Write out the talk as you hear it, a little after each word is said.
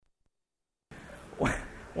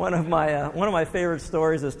One of my favorite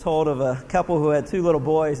stories is told of a couple who had two little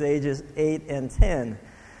boys, ages 8 and 10.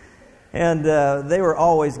 And they were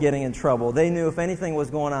always getting in trouble. They knew if anything was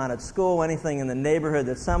going on at school, anything in the neighborhood,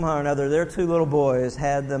 that somehow or another their two little boys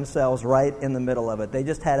had themselves right in the middle of it. They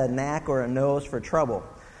just had a knack or a nose for trouble.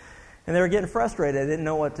 And they were getting frustrated. They didn't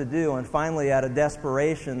know what to do. And finally, out of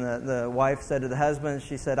desperation, the wife said to the husband,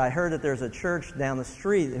 she said, I heard that there's a church down the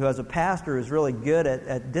street who has a pastor who's really good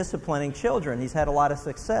at disciplining children. He's had a lot of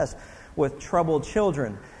success with troubled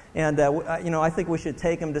children. And, I think we should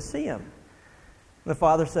take him to see him. The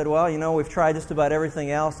father said, well, we've tried just about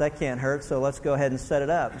everything else. That can't hurt, so let's go ahead and set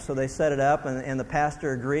it up. So they set it up, and the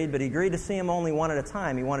pastor agreed, but he agreed to see him only one at a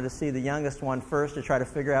time. He wanted to see the youngest one first to try to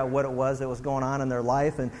figure out what it was that was going on in their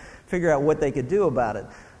life and figure out what they could do about it.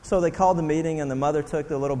 So they called the meeting, and the mother took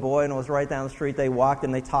the little boy, and it was right down the street. They walked,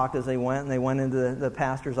 and they talked as they went, and they went into the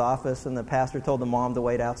pastor's office, and the pastor told the mom to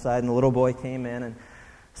wait outside, and the little boy came in and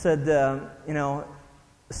said,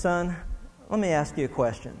 son, let me ask you a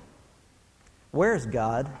question. Where's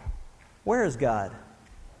God? Where is God?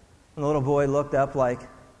 And the little boy looked up like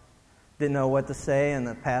didn't know what to say, and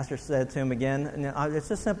the pastor said to him again,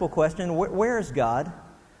 it's a simple question, where is God?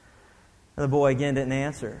 And the boy again didn't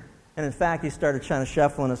answer. And in fact, he started trying to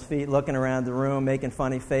shuffle on his feet, looking around the room, making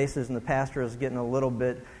funny faces, and the pastor was getting a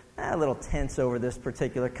little tense over this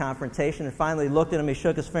particular confrontation. And finally he looked at him, he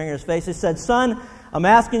shook his finger in his face, he said, son, I'm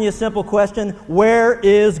asking you a simple question, where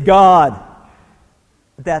is God?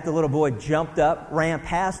 That the little boy jumped up, ran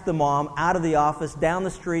past the mom, out of the office, down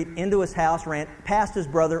the street, into his house, ran past his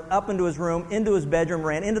brother, up into his room, into his bedroom,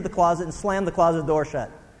 ran into the closet, and slammed the closet door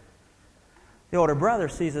shut. The older brother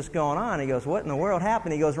sees this going on. He goes, what in the world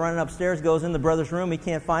happened? He goes running upstairs, goes in the brother's room. He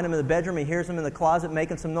can't find him in the bedroom. He hears him in the closet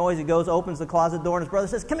making some noise. He goes, opens the closet door, and his brother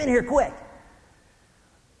says, come in here quick.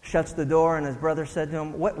 Shuts the door, and his brother said to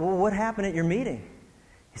him, what happened at your meeting?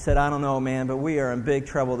 He said, I don't know, man, but we are in big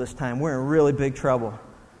trouble this time. We're in really big trouble.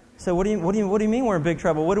 So what do you mean we're in big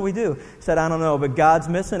trouble? What do we do? He said, I don't know, but God's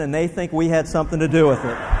missing, and they think we had something to do with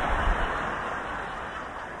it.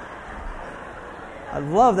 I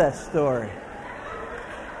love that story.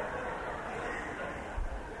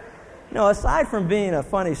 Aside from being a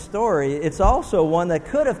funny story, it's also one that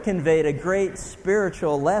could have conveyed a great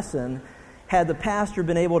spiritual lesson had the pastor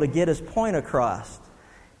been able to get his point across.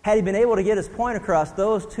 Had he been able to get his point across,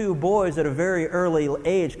 those two boys at a very early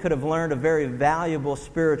age could have learned a very valuable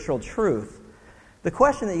spiritual truth. The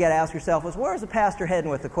question that you got to ask yourself is, where is the pastor heading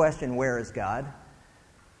with the question, where is God?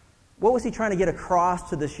 What was he trying to get across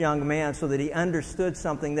to this young man so that he understood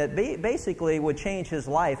something that basically would change his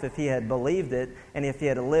life if he had believed it and if he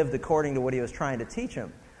had lived according to what he was trying to teach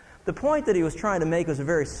him? The point that he was trying to make was a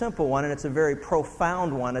very simple one, and it's a very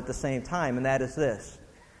profound one at the same time, and that is this.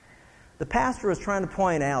 The pastor was trying to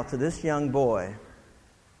point out to this young boy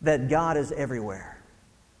that God is everywhere.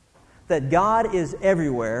 That God is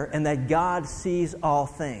everywhere and that God sees all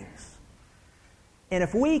things. And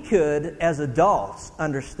if we could, as adults,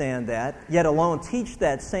 understand that, yet alone teach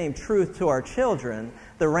that same truth to our children,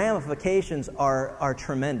 the ramifications are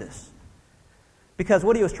tremendous. Because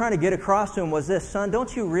what he was trying to get across to him was this, son,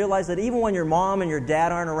 don't you realize that even when your mom and your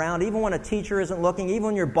dad aren't around, even when a teacher isn't looking, even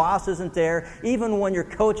when your boss isn't there, even when your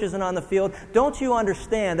coach isn't on the field, don't you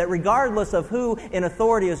understand that regardless of who in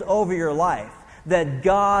authority is over your life, that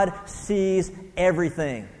God sees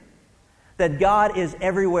everything? That God is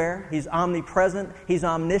everywhere. He's omnipresent. He's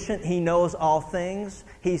omniscient. He knows all things.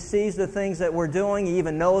 He sees the things that we're doing. He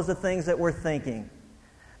even knows the things that we're thinking.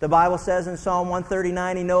 The Bible says in Psalm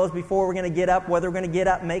 139, He knows before we're going to get up whether we're going to get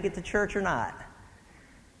up and make it to church or not.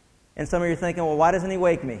 And some of you are thinking, well, why doesn't He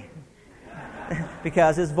wake me?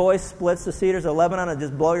 Because His voice splits the cedars of Lebanon and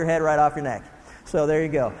just blow your head right off your neck. So there you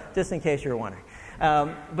go, just in case you were wondering.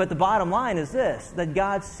 But the bottom line is this, that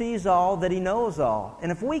God sees all, that He knows all.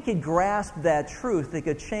 And if we could grasp that truth, it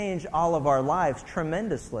could change all of our lives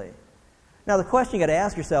tremendously. Now, the question you got to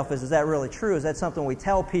ask yourself is that really true? Is that something we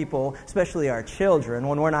tell people, especially our children,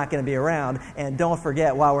 when we're not going to be around? And don't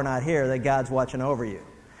forget, while we're not here, that God's watching over you.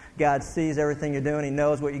 God sees everything you're doing. He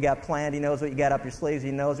knows what you got planned. He knows what you got up your sleeves.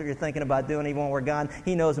 He knows what you're thinking about doing even when we're gone.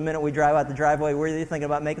 He knows the minute we drive out the driveway whether you're thinking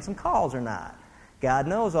about making some calls or not. God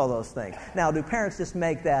knows all those things. Now, do parents just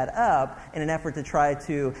make that up in an effort to try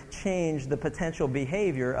to change the potential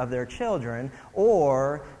behavior of their children?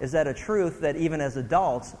 Or is that a truth that even as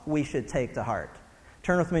adults we should take to heart?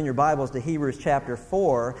 Turn with me in your Bibles to Hebrews chapter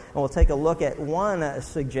 4, and we'll take a look at one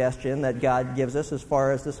suggestion that God gives us as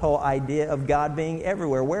far as this whole idea of God being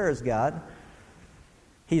everywhere. Where is God?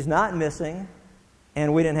 He's not missing,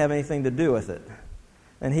 and we didn't have anything to do with it.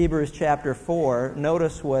 In Hebrews chapter 4,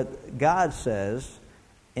 notice what God says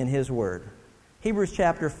in His Word. Hebrews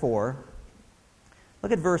chapter 4.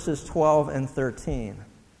 Look at verses 12 and 13.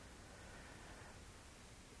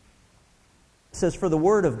 It says, "For the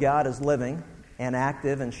word of God is living and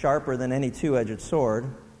active and sharper than any two-edged sword,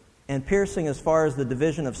 and piercing as far as the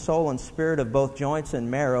division of soul and spirit, of both joints and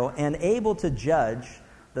marrow, and able to judge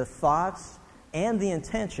the thoughts and the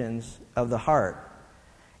intentions of the heart.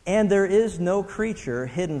 And there is no creature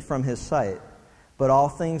hidden from his sight, but all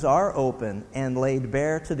things are open and laid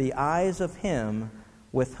bare to the eyes of him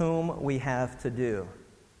with whom we have to do."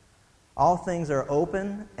 All things are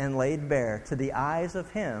open and laid bare to the eyes of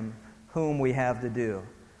him whom we have to do.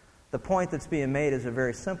 The point that's being made is a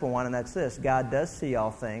very simple one, and that's this: God does see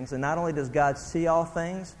all things, and not only does God see all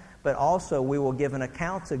things, but also we will give an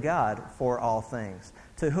account to God for all things.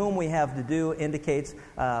 To whom we have to do indicates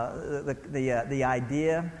the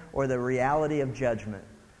idea or the reality of judgment.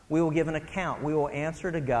 We will give an account. We will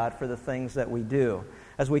answer to God for the things that we do.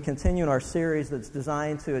 As we continue in our series that's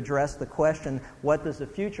designed to address the question, what does the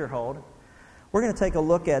future hold? We're going to take a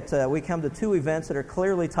look at, we come to two events that are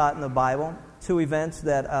clearly taught in the Bible, two events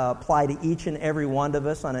that apply to each and every one of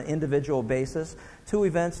us on an individual basis, two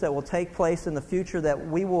events that will take place in the future that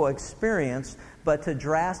we will experience, but to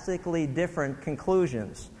drastically different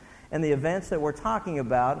conclusions. And the events that we're talking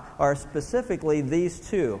about are specifically these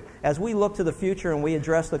two. As we look to the future and we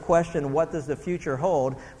address the question, what does the future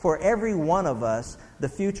hold? For every one of us, the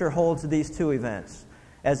future holds these two events.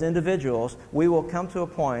 As individuals, we will come to a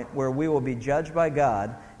point where we will be judged by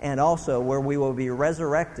God and also where we will be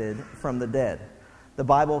resurrected from the dead. The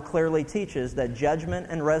Bible clearly teaches that judgment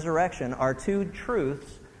and resurrection are two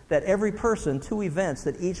truths that every person, two events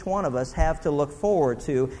that each one of us have to look forward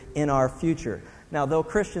to in our future. Now, though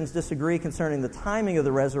Christians disagree concerning the timing of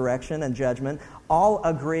the resurrection and judgment, all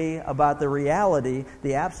agree about the reality,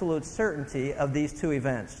 the absolute certainty of these two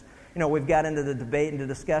events. We've got into the debate and the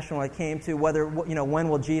discussion when it came to whether, when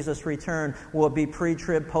will Jesus return? Will it be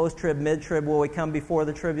pre-trib, post-trib, mid-trib? Will we come before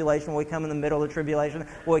the tribulation? Will we come in the middle of the tribulation?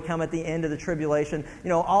 Will we come at the end of the tribulation?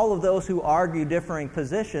 All of those who argue differing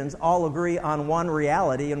positions all agree on one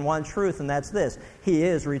reality and one truth, and that's this: He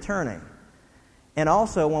is returning. And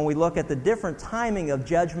also, when we look at the different timing of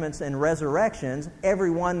judgments and resurrections,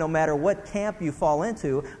 everyone, no matter what camp you fall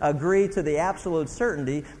into, agree to the absolute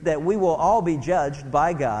certainty that we will all be judged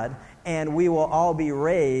by God and we will all be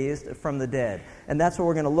raised from the dead. And that's what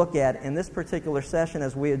we're going to look at in this particular session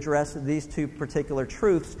as we address these two particular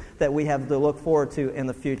truths that we have to look forward to in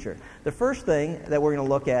the future. The first thing that we're going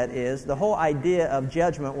to look at is the whole idea of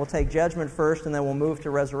judgment. We'll take judgment first and then we'll move to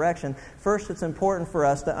resurrection. First, it's important for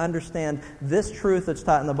us to understand this truth that's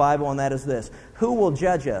taught in the Bible, and that is this: who will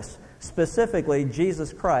judge us? Specifically,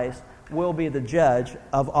 Jesus Christ will be the judge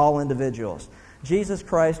of all individuals. Jesus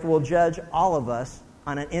Christ will judge all of us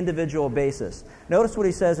on an individual basis. Notice what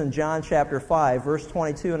he says in John chapter 5, verse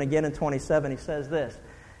 22, and again in 27. He says this.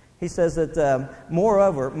 He says that,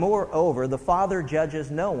 moreover, the Father judges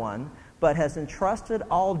no one, but has entrusted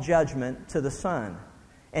all judgment to the Son.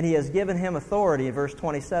 And he has given him authority, in verse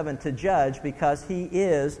 27, to judge because he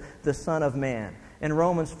is the Son of Man. In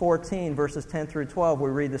Romans 14, verses 10 through 12, we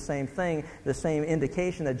read the same thing, the same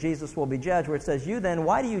indication that Jesus will be judged, where it says, "You then,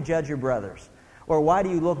 why do you judge your brothers? Or why do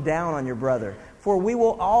you look down on your brother? For we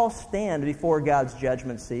will all stand before God's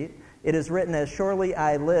judgment seat. It is written, as surely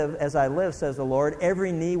as I live, says the Lord,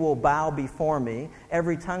 every knee will bow before me,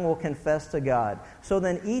 every tongue will confess to God. So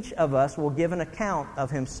then each of us will give an account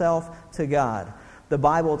of himself to God." The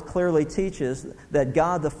Bible clearly teaches that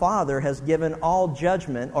God the Father has given all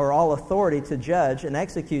judgment or all authority to judge and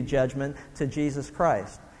execute judgment to Jesus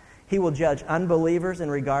Christ. He will judge unbelievers in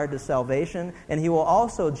regard to salvation, and he will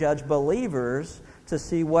also judge believers to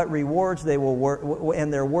see what rewards they will work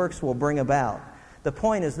and their works will bring about. The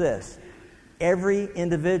point is this: every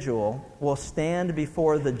individual will stand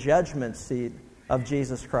before the judgment seat of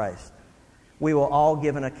Jesus Christ. We will all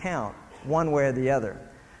give an account, one way or the other.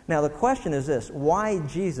 Now the question is this: why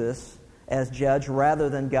Jesus as judge rather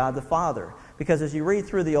than God the Father? Because as you read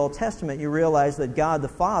through the Old Testament, you realize that God the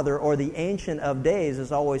Father, or the Ancient of Days,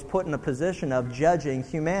 is always put in a position of judging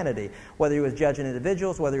humanity. Whether he was judging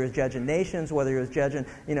individuals, whether he was judging nations, whether he was judging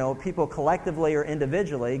people collectively or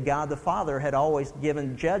individually, God the Father had always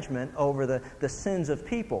given judgment over the sins of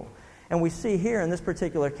people. And we see here in this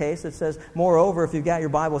particular case, it says, moreover, if you've got your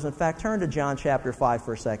Bibles, in fact, turn to John chapter 5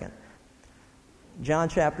 for a second. John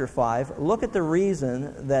chapter 5, look at the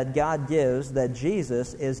reason that God gives that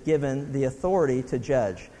Jesus is given the authority to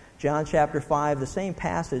judge. John chapter 5, the same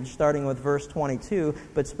passage starting with verse 22,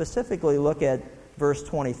 but specifically look at verse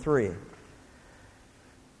 23.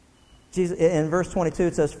 Jesus, in verse 22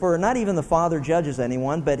 it says, "For not even the Father judges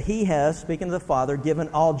anyone, but he has," speaking of the Father, "given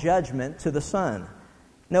all judgment to the Son."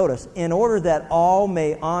 Notice, "in order that all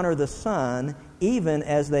may honor the Son, even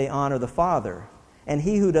as they honor the Father. And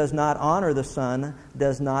he who does not honor the Son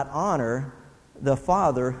does not honor the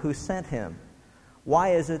Father who sent him." Why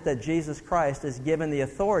is it that Jesus Christ is given the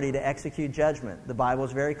authority to execute judgment? The Bible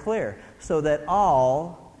is very clear. So that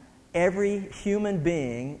every human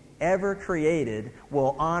being ever created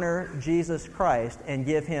will honor Jesus Christ and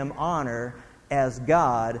give him honor as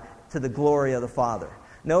God to the glory of the Father.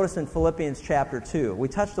 Notice in Philippians chapter 2, we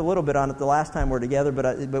touched a little bit on it the last time we were together,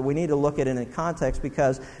 but we need to look at it in context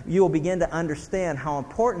because you will begin to understand how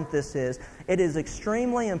important this is. It is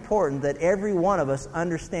extremely important that every one of us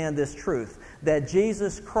understand this truth, that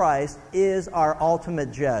Jesus Christ is our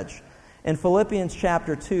ultimate judge. In Philippians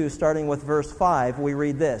chapter 2, starting with verse 5, we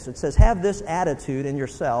read this. It says, "Have this attitude in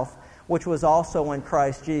yourself, which was also in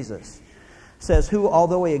Christ Jesus." It says, "Who,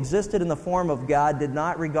 although he existed in the form of God, did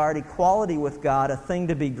not regard equality with God a thing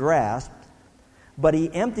to be grasped, but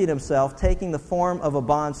he emptied himself, taking the form of a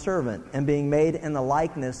bondservant, and being made in the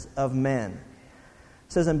likeness of men."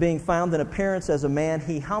 It says, "And being found in appearance as a man,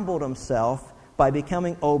 he humbled himself by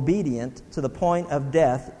becoming obedient to the point of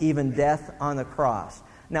death, even death on the cross."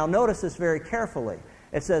 Now notice this very carefully.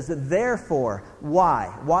 It says that therefore, why?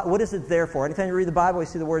 What is it therefore? Anytime you read the Bible, you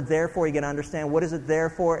see the word therefore, you can understand what is it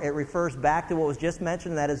therefore. It refers back to what was just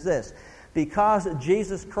mentioned, and that is this. Because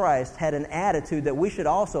Jesus Christ had an attitude that we should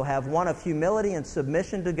also have, one of humility and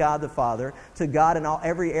submission to God the Father, to God in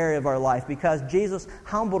every area of our life. Because Jesus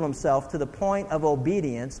humbled himself to the point of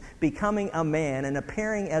obedience, becoming a man and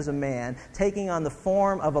appearing as a man, taking on the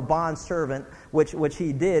form of a bondservant, which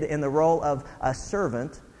he did in the role of a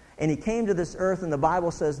servant. And he came to this earth, and the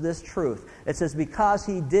Bible says this truth. It says, because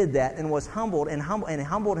he did that and was humbled and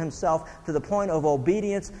humbled himself to the point of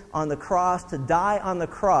obedience on the cross, to die on the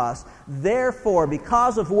cross, therefore,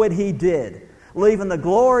 because of what he did, leaving the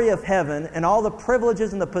glory of heaven and all the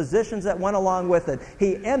privileges and the positions that went along with it,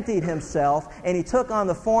 he emptied himself and he took on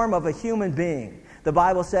the form of a human being. The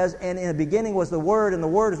Bible says, and in the beginning was the Word, and the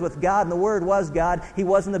Word is with God, and the Word was God. He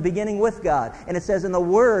was in the beginning with God. And it says, and the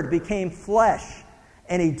Word became flesh,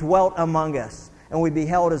 and he dwelt among us. And we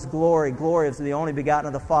beheld his glory, glory of the only begotten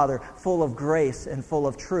of the Father, full of grace and full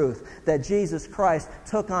of truth. That Jesus Christ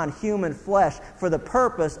took on human flesh for the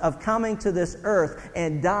purpose of coming to this earth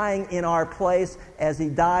and dying in our place as he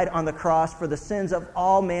died on the cross for the sins of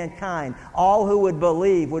all mankind. All who would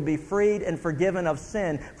believe would be freed and forgiven of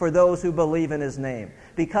sin for those who believe in his name.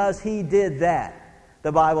 Because he did that,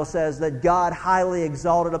 the Bible says that God highly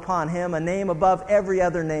exalted upon him a name above every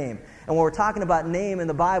other name. And when we're talking about name in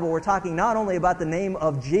the Bible, we're talking not only about the name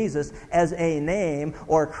of Jesus as a name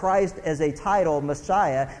or Christ as a title,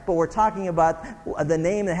 Messiah, but we're talking about the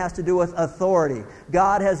name that has to do with authority.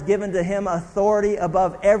 God has given to him authority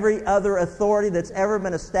above every other authority that's ever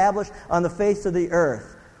been established on the face of the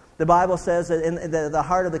earth. The Bible says that the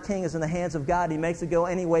heart of the king is in the hands of God. He makes it go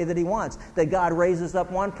any way that he wants. That God raises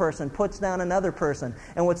up one person, puts down another person.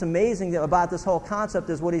 And what's amazing about this whole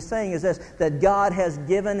concept is what he's saying is this, that God has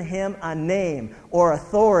given him a name or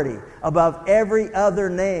authority above every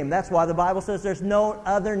other name. That's why the Bible says there's no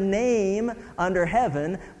other name under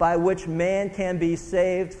heaven by which man can be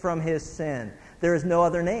saved from his sin. There is no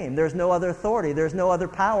other name. There's no other authority. There's no other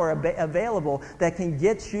power available that can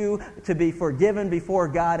get you to be forgiven before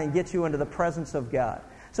God and get you into the presence of God.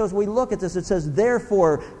 So as we look at this, it says,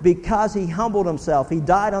 therefore, because he humbled himself, he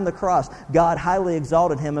died on the cross, God highly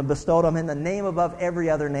exalted him and bestowed on him the name above every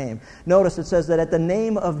other name. Notice it says that at the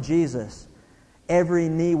name of Jesus, every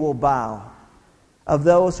knee will bow, of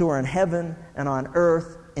those who are in heaven and on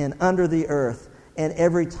earth and under the earth, and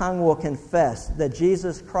every tongue will confess that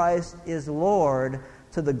Jesus Christ is Lord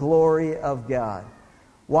to the glory of God.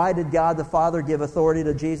 Why did God the Father give authority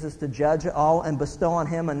to Jesus to judge all and bestow on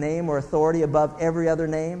him a name or authority above every other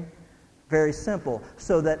name? Very simple,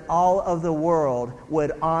 so that all of the world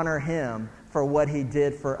would honor him for what he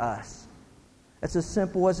did for us. It's as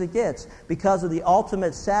simple as it gets. Because of the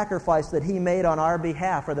ultimate sacrifice that he made on our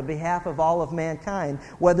behalf, or the behalf of all of mankind,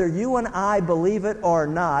 whether you and I believe it or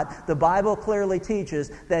not, the Bible clearly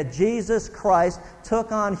teaches that Jesus Christ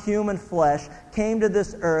took on human flesh, came to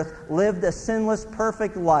this earth, lived a sinless,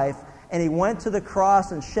 perfect life, and he went to the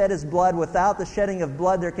cross and shed his blood. Without the shedding of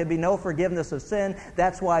blood, there could be no forgiveness of sin.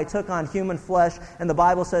 That's why he took on human flesh, and the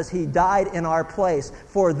Bible says he died in our place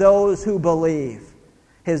for those who believe.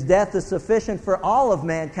 His death is sufficient for all of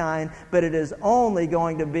mankind, but it is only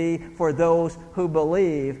going to be for those who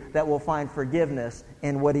believe that will find forgiveness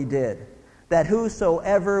in what he did. That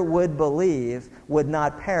whosoever would believe would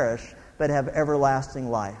not perish, but have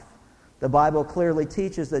everlasting life. The Bible clearly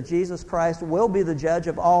teaches that Jesus Christ will be the judge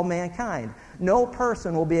of all mankind. No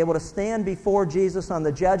person will be able to stand before Jesus on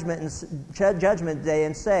the judgment day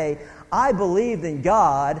and say, I believed in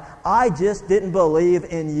God, I just didn't believe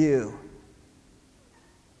in you.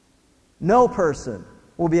 No person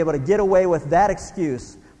will be able to get away with that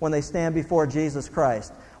excuse when they stand before Jesus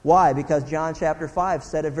Christ. Why? Because John chapter 5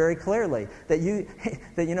 said it very clearly, that you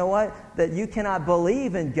know what? That you cannot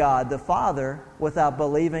believe in God the Father without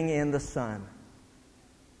believing in the Son.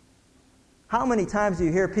 How many times do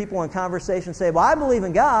you hear people in conversation say, well, I believe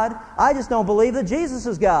in God, I just don't believe that Jesus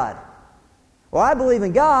is God. Well, I believe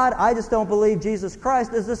in God, I just don't believe Jesus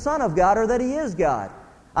Christ is the Son of God or that He is God.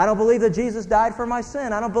 I don't believe that Jesus died for my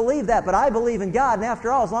sin. I don't believe that, but I believe in God. And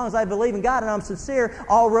after all, as long as I believe in God and I'm sincere,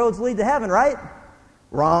 all roads lead to heaven, right?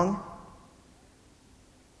 Wrong.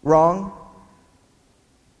 Wrong.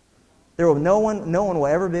 No one will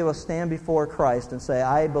ever be able to stand before Christ and say,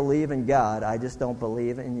 I believe in God, I just don't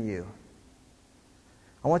believe in you.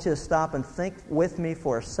 I want you to stop and think with me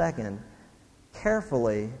for a second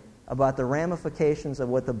carefully about the ramifications of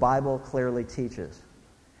what the Bible clearly teaches.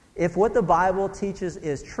 If what the Bible teaches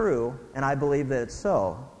is true, and I believe that it's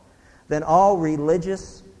so, then all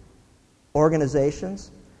religious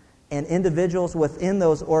organizations and individuals within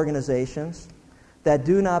those organizations that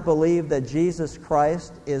do not believe that Jesus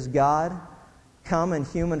Christ is God, come in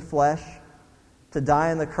human flesh to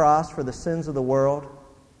die on the cross for the sins of the world,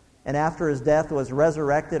 and after His death was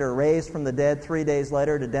resurrected or raised from the dead 3 days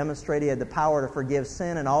later to demonstrate He had the power to forgive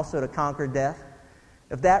sin and also to conquer death.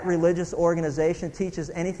 If that religious organization teaches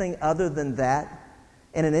anything other than that,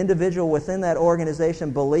 and an individual within that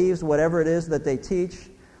organization believes whatever it is that they teach,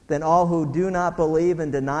 then all who do not believe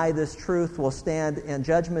and deny this truth will stand in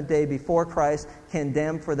Judgment Day before Christ,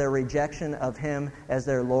 condemned for their rejection of Him as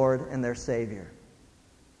their Lord and their Savior.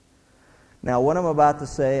 Now, what I'm about to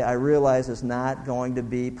say, I realize is not going to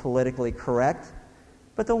be politically correct,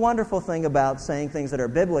 but the wonderful thing about saying things that are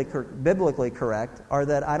biblically correct are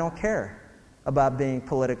that I don't care about being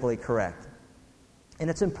politically correct. And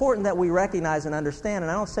it's important that we recognize and understand, and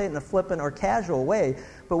I don't say it in a flippant or casual way,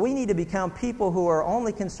 but we need to become people who are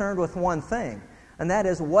only concerned with one thing, and that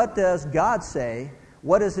is, what does God say?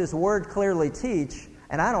 What does His Word clearly teach?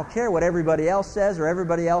 And I don't care what everybody else says or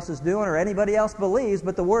everybody else is doing or anybody else believes,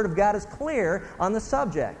 but the Word of God is clear on the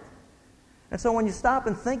subject. And so when you stop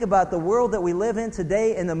and think about the world that we live in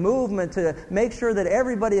today and the movement to make sure that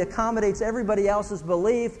everybody accommodates everybody else's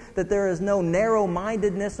belief, that there is no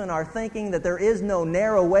narrow-mindedness in our thinking, that there is no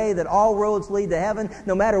narrow way, that all roads lead to heaven,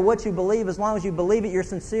 no matter what you believe, as long as you believe it, you're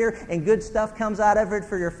sincere, and good stuff comes out of it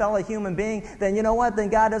for your fellow human being, then you know what? Then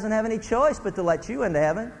God doesn't have any choice but to let you into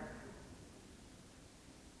heaven.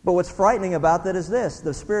 But what's frightening about that is this: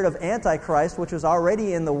 the spirit of Antichrist, which was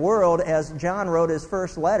already in the world as John wrote his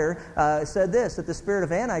first letter, said this, that the spirit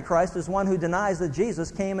of Antichrist is one who denies that Jesus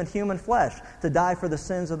came in human flesh to die for the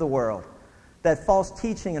sins of the world. That false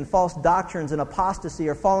teaching and false doctrines and apostasy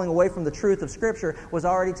or falling away from the truth of Scripture was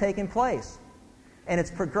already taking place. And it's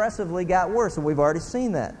progressively got worse, and we've already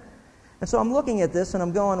seen that. And so I'm looking at this and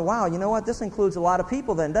I'm going, wow, you know what? This includes a lot of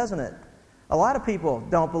people then, doesn't it? A lot of people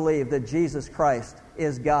don't believe that Jesus Christ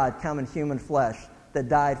is God come in human flesh that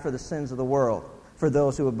died for the sins of the world, for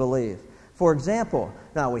those who would believe. For example,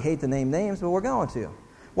 now we hate to name names, but we're going to.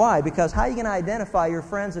 Why? Because how are you going to identify your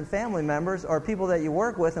friends and family members or people that you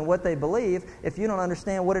work with and what they believe if you don't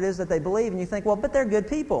understand what it is that they believe and you think, well, but they're good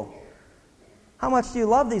people. How much do you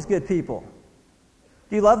love these good people?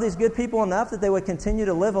 Do you love these good people enough that they would continue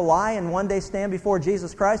to live a lie and one day stand before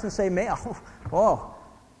Jesus Christ and say, man,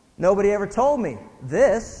 nobody ever told me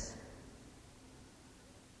this?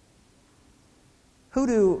 Who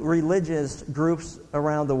do religious groups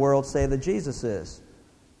around the world say that Jesus is?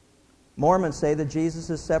 Mormons say that Jesus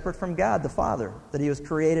is separate from God the Father, that He was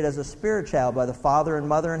created as a spirit child by the Father and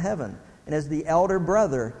Mother in heaven, and as the elder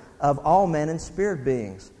brother of all men and spirit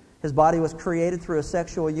beings. His body was created through a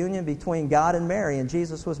sexual union between God and Mary, and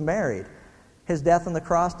Jesus was married. His death on the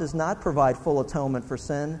cross does not provide full atonement for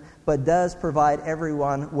sin, but does provide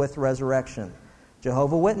everyone with resurrection.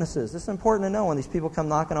 Jehovah's Witnesses. This is important to know when these people come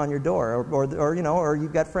knocking on your door, or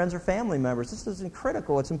you've got friends or family members. This is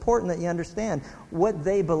critical. It's important that you understand what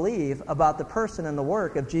they believe about the person and the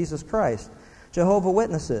work of Jesus Christ. Jehovah's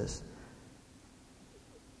Witnesses.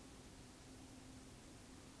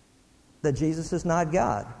 That Jesus is not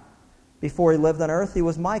God. Before He lived on earth, He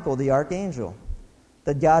was Michael, the archangel.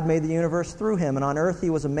 That God made the universe through Him, and on earth He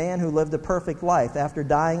was a man who lived a perfect life. After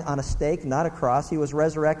dying on a stake, not a cross, He was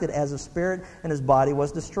resurrected as a spirit, and His body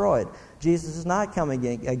was destroyed. Jesus is not coming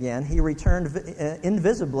again. He returned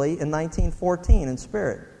invisibly in 1914 in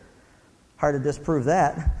spirit. Hard to disprove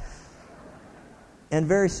that. And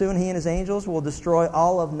very soon he and his angels will destroy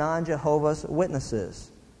all of non-Jehovah's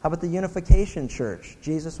Witnesses. How about the Unification Church?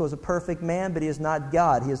 Jesus was a perfect man, but he is not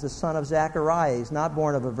God. He is the son of Zechariah. He's not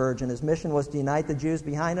born of a virgin. His mission was to unite the Jews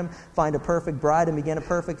behind him, find a perfect bride, and begin a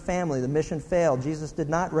perfect family. The mission failed. Jesus did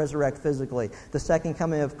not resurrect physically. The second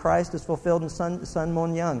coming of Christ is fulfilled in Sun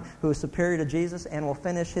Moon Young, who is superior to Jesus and will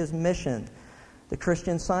finish his mission. The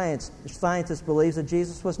Christian scientist believes that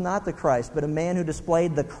Jesus was not the Christ, but a man who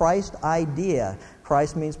displayed the Christ idea.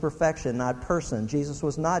 Christ means perfection, not person. Jesus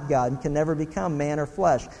was not God and can never become man or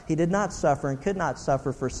flesh. He did not suffer and could not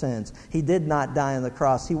suffer for sins. He did not die on the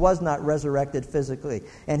cross. He was not resurrected physically,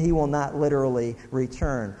 and he will not literally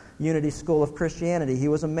return. Unity School of Christianity. He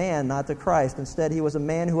was a man, not the Christ. Instead, he was a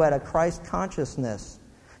man who had a Christ consciousness.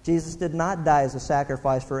 Jesus did not die as a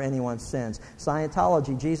sacrifice for anyone's sins.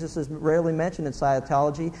 Scientology. Jesus is rarely mentioned in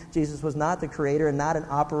Scientology. Jesus was not the creator and not an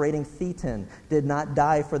operating thetan. Did not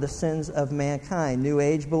die for the sins of mankind. New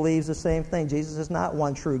Age believes the same thing. Jesus is not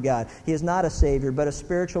one true God. He is not a savior, but a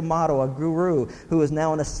spiritual model, a guru who is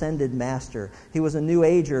now an ascended master. He was a New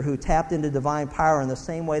Ager who tapped into divine power in the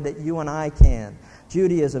same way that you and I can.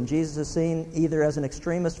 Judaism. Jesus is seen either as an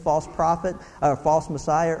extremist false prophet, or a false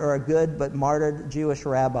Messiah, or a good but martyred Jewish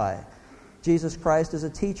rabbi. Jesus Christ is a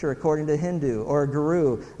teacher according to Hindu, or a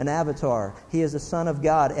guru, an avatar. He is the Son of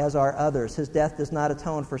God, as are others. His death does not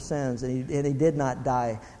atone for sins, and he did not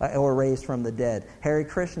die or raised from the dead. Hare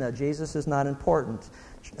Krishna. Jesus is not important.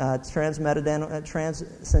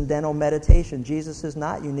 Transcendental meditation. Jesus is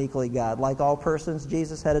not uniquely God. Like all persons,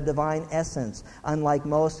 Jesus had a divine essence. Unlike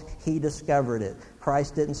most, he discovered it.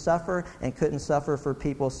 Christ didn't suffer and couldn't suffer for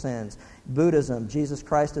people's sins. Buddhism, Jesus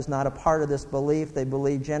Christ is not a part of this belief. They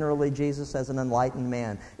believe generally Jesus as an enlightened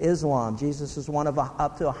man. Islam, Jesus is one of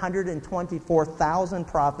up to 124,000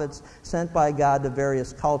 prophets sent by God to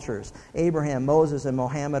various cultures. Abraham, Moses, and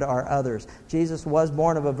Muhammad are others. Jesus was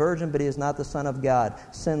born of a virgin, but he is not the Son of God.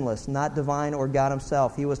 Sinless, not divine or God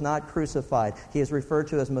himself. He was not crucified. He is referred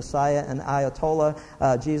to as Messiah and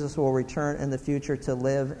Ayatollah. Jesus will return in the future to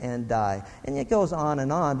live and die. And it goes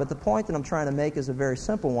on, but the point that I'm trying to make is a very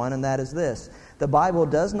simple one, and that is this. The Bible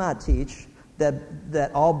does not teach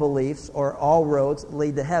that all beliefs or all roads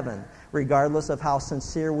lead to heaven, regardless of how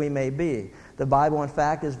sincere we may be. The Bible, in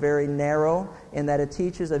fact, is very narrow in that it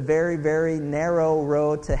teaches a very, very narrow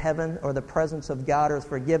road to heaven or the presence of God or the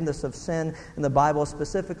forgiveness of sin. And the Bible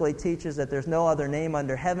specifically teaches that there's no other name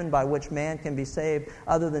under heaven by which man can be saved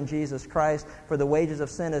other than Jesus Christ. For the wages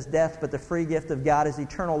of sin is death, but the free gift of God is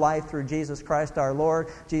eternal life through Jesus Christ our Lord.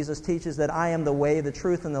 Jesus teaches that I am the way, the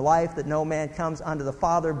truth, and the life, that no man comes unto the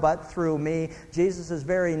Father but through me. Jesus is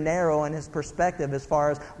very narrow in his perspective as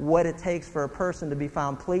far as what it takes for a person to be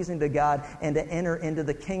found pleasing to God and to enter into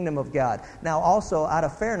the kingdom of God. Now, also, out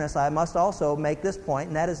of fairness, I must also make this point,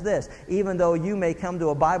 and that is this. Even though you may come to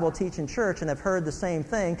a Bible-teaching church and have heard the same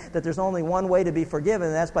thing, that there's only one way to be forgiven,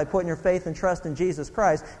 and that's by putting your faith and trust in Jesus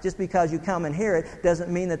Christ, just because you come and hear it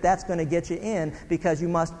doesn't mean that that's going to get you in, because you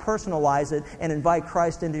must personalize it and invite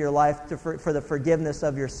Christ into your life for the forgiveness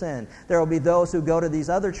of your sin. There will be those who go to these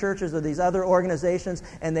other churches or these other organizations,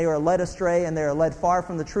 and they are led astray, and they are led far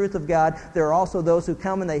from the truth of God. There are also those who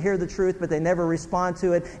come and they hear the truth, but they never respond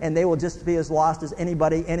to it, and they will just be as lost as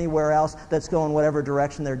anybody anywhere else that's going whatever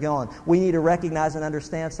direction they're going. We need to recognize and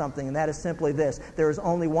understand something, and that is simply this. There is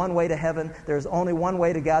only one way to heaven. There is only one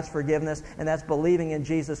way to God's forgiveness, and that's believing in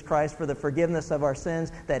Jesus Christ for the forgiveness of our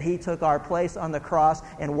sins, that he took our place on the cross.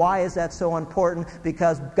 And why is that so important?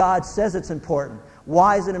 Because God says it's important.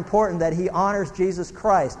 Why is it important that he honors Jesus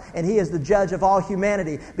Christ and he is the judge of all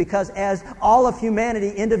humanity? Because as all of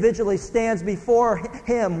humanity individually stands before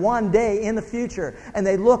him one day in the future, and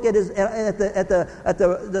they look at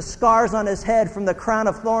the scars on his head from the crown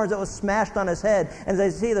of thorns that was smashed on his head, and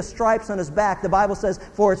they see the stripes on his back, the Bible says,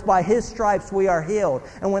 "For it's by his stripes we are healed."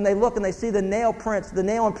 And when they look and they see the nail prints, the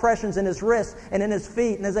nail impressions in his wrists and in his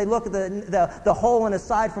feet, and as they look at the hole in his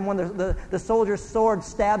side from when the soldier's sword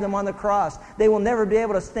stabbed him on the cross, they will never be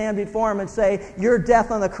able to stand before him and say, "Your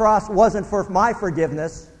death on the cross wasn't for my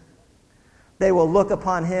forgiveness." They will look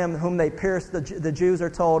upon him whom they pierced, the Jews are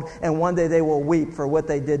told, and one day they will weep for what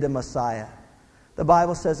they did to Messiah. The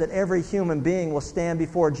Bible says that every human being will stand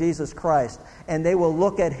before Jesus Christ, and they will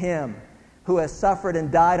look at him who has suffered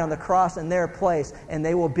and died on the cross in their place, and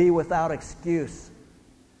they will be without excuse.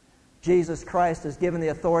 Jesus Christ is given the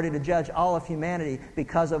authority to judge all of humanity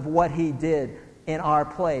because of what he did in our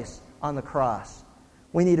place on the cross.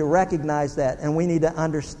 We need to recognize that, and we need to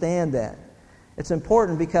understand that. It's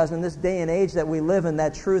important because in this day and age that we live in,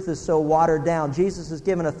 that truth is so watered down. Jesus is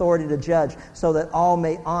given authority to judge so that all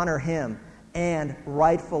may honor him, and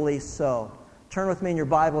rightfully so. Turn with me in your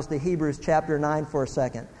Bibles to Hebrews chapter 9 for a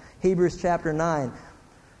second. Hebrews chapter 9.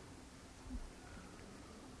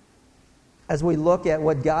 As we look at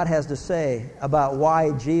what God has to say about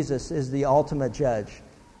why Jesus is the ultimate judge.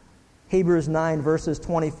 Hebrews 9, verses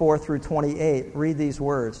 24 through 28. Read these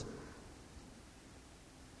words.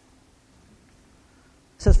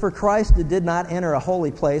 It says, "For Christ did not enter a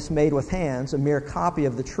holy place made with hands, a mere copy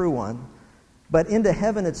of the true one, but into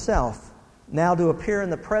heaven itself, now to appear in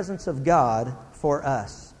the presence of God for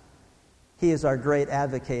us. He is our great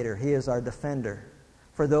advocator. He is our defender.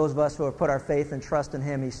 For those of us who have put our faith and trust in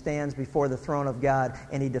Him, He stands before the throne of God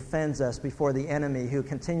and He defends us before the enemy who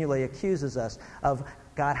continually accuses us of,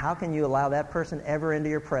 God, how can you allow that person ever into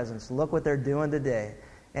your presence? Look what they're doing today.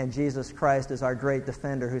 And Jesus Christ is our great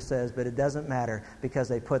defender who says, but it doesn't matter because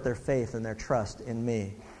they put their faith and their trust in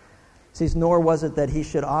me. See, nor was it that He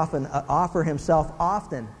should offer Himself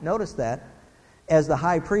often. Notice that. As the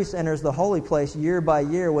high priest enters the holy place year by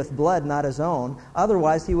year with blood not his own.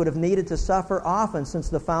 Otherwise, He would have needed to suffer often since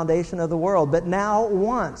the foundation of the world. But now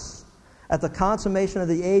once, at the consummation of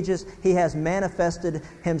the ages, He has manifested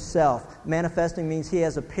Himself. Manifesting means He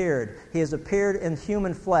has appeared. He has appeared in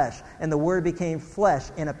human flesh, and the Word became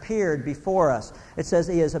flesh and appeared before us. It says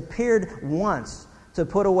He has appeared once to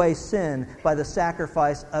put away sin by the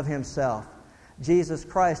sacrifice of Himself. Jesus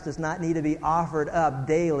Christ does not need to be offered up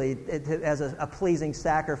daily as a pleasing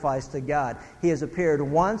sacrifice to God. He has appeared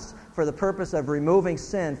once for the purpose of removing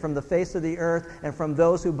sin from the face of the earth and from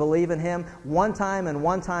those who believe in Him. One time and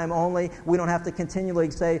one time only. We don't have to continually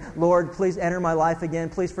say, Lord, please enter my life again.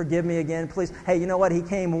 Please forgive me again. Please. Hey, you know what? He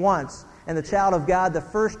came once. And the child of God, the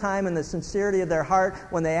first time in the sincerity of their heart,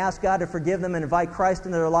 when they ask God to forgive them and invite Christ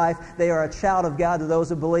into their life, they are a child of God to those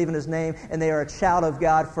who believe in His name, and they are a child of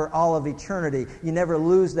God for all of eternity. You never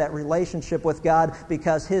lose that relationship with God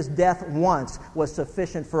because His death once was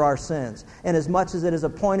sufficient for our sins. And as much as it is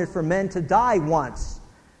appointed for men to die once,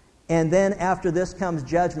 and then after this comes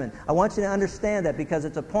judgment. I want you to understand that because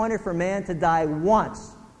it's appointed for man to die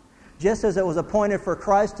once. Just as it was appointed for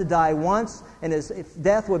Christ to die once, and His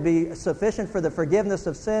death would be sufficient for the forgiveness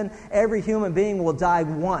of sin, every human being will die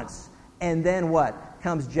once. And then what?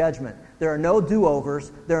 Comes judgment. There are no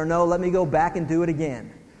do-overs. There are no, let me go back and do it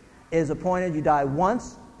again. It is appointed you die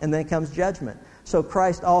once, and then comes judgment. So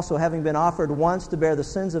Christ also, having been offered once to bear the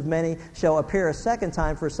sins of many, shall appear a second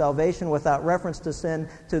time for salvation without reference to sin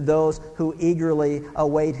to those who eagerly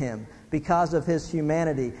await Him. Because of His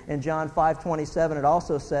humanity. In John 5:27 it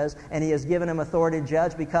also says, and He has given Him authority to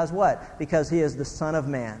judge because what? Because He is the Son of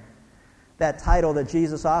Man. That title that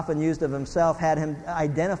Jesus often used of Himself had Him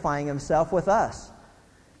identifying Himself with us.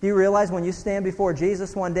 Do you realize when you stand before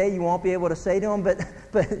Jesus one day, you won't be able to say to Him,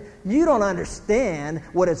 but you don't understand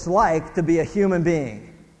what it's like to be a human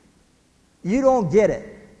being. You don't get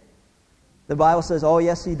it. The Bible says, oh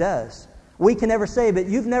yes, He does. We can never say, but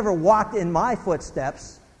you've never walked in my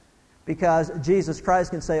footsteps. Because Jesus Christ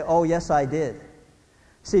can say, oh, yes, I did.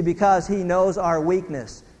 See, because He knows our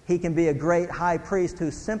weakness, He can be a great high priest who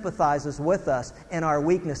sympathizes with us in our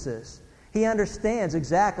weaknesses. He understands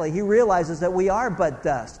exactly. He realizes that we are but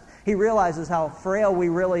dust. He realizes how frail we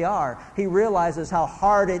really are. He realizes how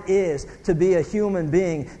hard it is to be a human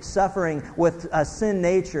being suffering with a sin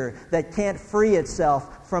nature that can't free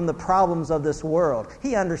itself from the problems of this world.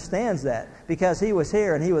 He understands that because He was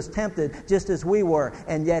here and He was tempted just as we were,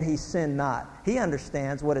 and yet He sinned not. He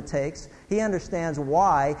understands what it takes. He understands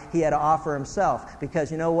why He had to offer Himself.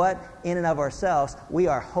 Because you know what? In and of ourselves, we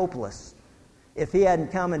are hopeless. If He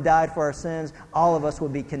hadn't come and died for our sins, all of us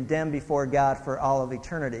would be condemned before God for all of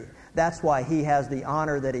eternity. That's why He has the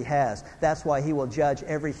honor that He has. That's why He will judge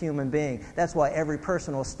every human being. That's why every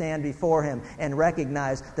person will stand before Him and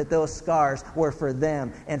recognize that those scars were for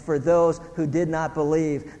them. And for those who did not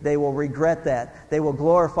believe, they will regret that. They will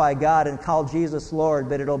glorify God and call Jesus Lord,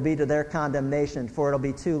 but it'll be to their condemnation, for it'll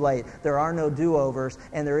be too late. There are no do-overs,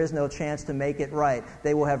 and there is no chance to make it right.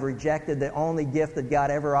 They will have rejected the only gift that God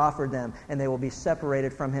ever offered them, and they will be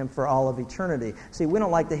separated from Him for all of eternity. See, we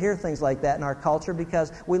don't like to hear things like that in our culture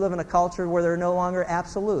because we live in a culture where there are no longer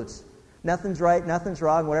absolutes. Nothing's right, nothing's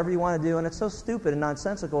wrong, whatever you want to do, and it's so stupid and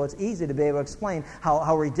nonsensical, it's easy to be able to explain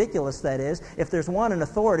how ridiculous that is. If there's one in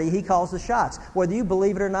authority, he calls the shots. Whether you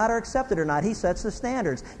believe it or not or accept it or not, he sets the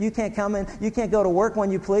standards. You can't come in, you can't go to work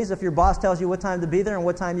when you please if your boss tells you what time to be there and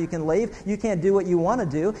what time you can leave. You can't do what you want to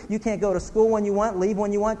do. You can't go to school when you want, leave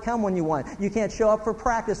when you want, come when you want. You can't show up for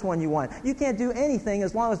practice when you want. You can't do anything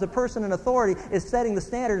as long as the person in authority is setting the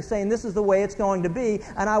standard and saying this is the way it's going to be,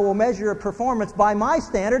 and I will measure your performance by my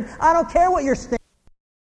standard. I don't care what your standard.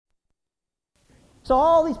 So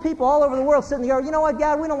all these people all over the world sitting there, you know what,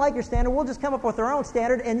 God, we don't like your standard. We'll just come up with our own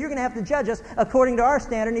standard, and you're going to have to judge us according to our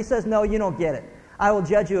standard. And he says, no, you don't get it. I will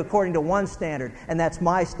judge you according to one standard, and that's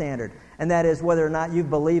my standard. And that is whether or not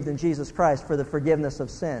you've believed in Jesus Christ for the forgiveness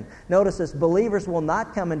of sin. Notice this, believers will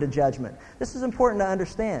not come into judgment. This is important to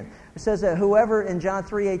understand. It says that whoever, in John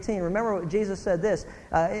 3:18, remember what Jesus said this,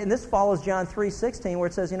 and this follows John 3:16, where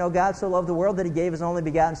it says, God so loved the world that he gave his only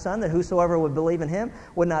begotten Son, that whosoever would believe in him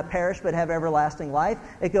would not perish but have everlasting life.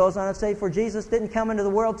 It goes on to say, for Jesus didn't come into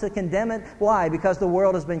the world to condemn it. Why? Because the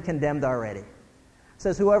world has been condemned already. It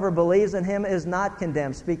says, whoever believes in him is not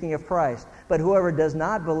condemned, speaking of Christ. But whoever does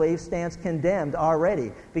not believe stands condemned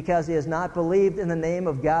already, because he has not believed in the name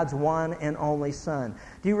of God's one and only Son.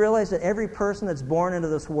 Do you realize that every person that's born into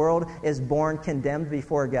this world is born condemned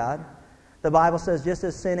before God? The Bible says, just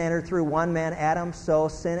as sin entered through one man, Adam, so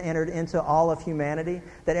sin entered into all of humanity,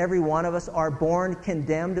 that every one of us are born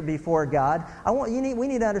condemned before God. We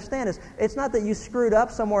need to understand this. It's not that you screwed up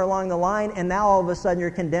somewhere along the line and now all of a sudden you're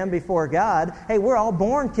condemned before God. Hey, we're all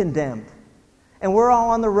born condemned. And we're all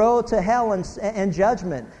on the road to hell and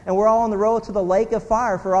judgment. And we're all on the road to the lake of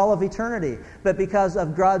fire for all of eternity. But because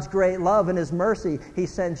of God's great love and His mercy, He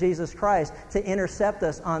sent Jesus Christ to intercept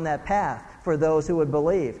us on that path for those who would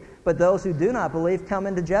believe. But those who do not believe come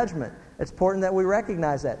into judgment. It's important that we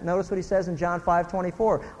recognize that. Notice what He says in John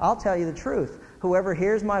 5:24. I'll tell you the truth. Whoever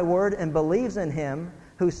hears my word and believes in Him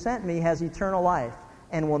who sent me has eternal life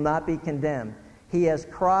and will not be condemned. He has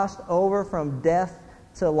crossed over from death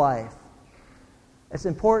to life. It's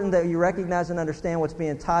important that you recognize and understand what's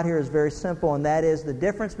being taught here is very simple, and that is the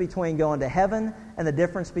difference between going to heaven and the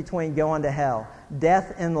difference between going to hell.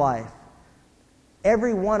 Death and life.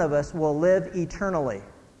 Every one of us will live eternally.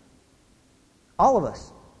 All of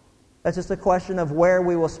us. That's just a question of where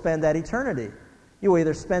we will spend that eternity. You will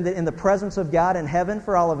either spend it in the presence of God in heaven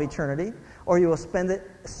for all of eternity, or you will spend it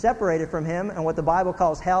separated from Him in what the Bible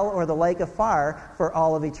calls hell or the lake of fire for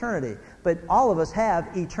all of eternity. But all of us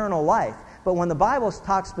have eternal life. But when the Bible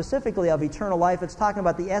talks specifically of eternal life, it's talking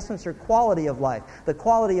about the essence or quality of life. The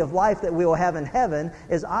quality of life that we will have in heaven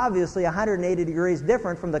is obviously 180 degrees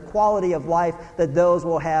different from the quality of life that those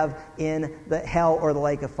will have in the hell or the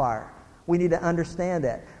lake of fire. We need to understand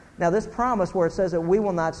that. Now, this promise where it says that we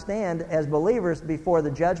will not stand as believers before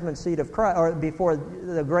the judgment seat of Christ, or before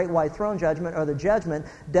the great white throne judgment or the judgment,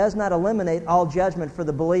 does not eliminate all judgment for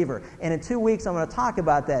the believer. And in 2 weeks, I'm going to talk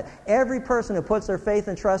about that. Every person who puts their faith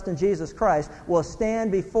and trust in Jesus Christ will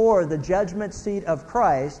stand before the judgment seat of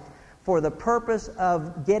Christ for the purpose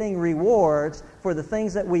of getting rewards for the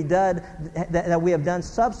things that we have done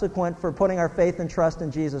subsequent for putting our faith and trust in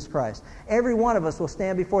Jesus Christ. Every one of us will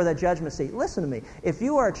stand before that judgment seat. Listen to me. If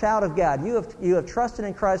you are a child of God, you have trusted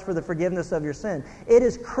in Christ for the forgiveness of your sin, it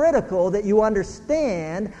is critical that you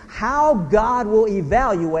understand how God will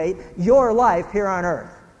evaluate your life here on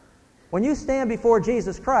earth. When you stand before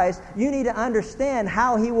Jesus Christ, you need to understand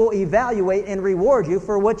how He will evaluate and reward you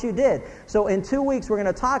for what you did. So in 2 weeks, we're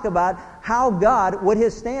going to talk about how God, what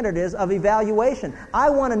His standard is of evaluation. I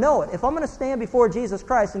want to know it. If I'm going to stand before Jesus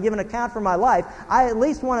Christ and give an account for my life, I at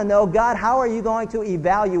least want to know, God, how are you going to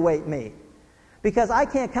evaluate me? Because I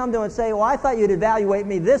can't come to Him and say, well, I thought you'd evaluate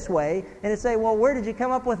me this way, and say, well, where did you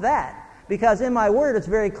come up with that? Because in my word, it's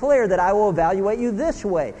very clear that I will evaluate you this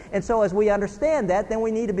way. And so as we understand that, then we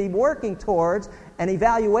need to be working towards an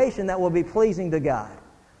evaluation that will be pleasing to God.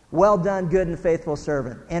 Well done, good and faithful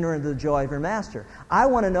servant. Enter into the joy of your master. I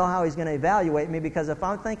want to know how He's going to evaluate me, because if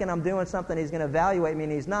I'm thinking I'm doing something He's going to evaluate me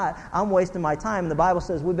and He's not, I'm wasting my time. And the Bible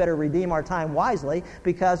says we better redeem our time wisely,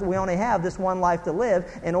 because we only have this one life to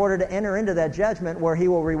live in order to enter into that judgment where He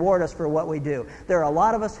will reward us for what we do. There are a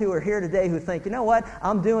lot of us who are here today who think, you know what,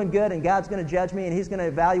 I'm doing good and God's going to judge me and He's going to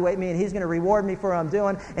evaluate me and He's going to reward me for what I'm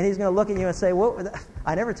doing, and He's going to look at you and say, well,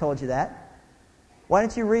 I never told you that. Why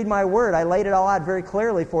didn't you read my word? I laid it all out very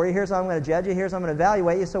clearly for you. Here's how I'm going to judge you. Here's how I'm going to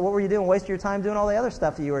evaluate you. So what were you doing? Wasting your time doing all the other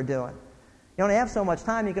stuff that you were doing. You only have so much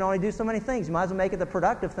time. You can only do so many things. You might as well make it the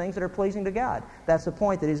productive things that are pleasing to God. That's the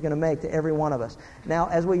point that He's going to make to every one of us. Now,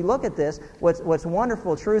 as we look at this, what's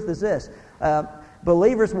wonderful truth is this.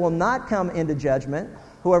 Believers will not come into judgment.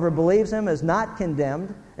 Whoever believes Him is not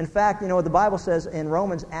condemned. In fact, you know what the Bible says in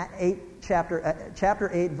Romans 8,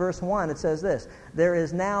 chapter 8, verse 1, it says this: there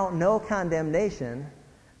is now no condemnation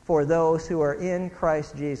for those who are in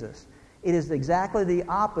Christ Jesus. It is exactly the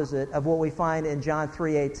opposite of what we find in John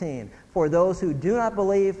 3:18. For those who do not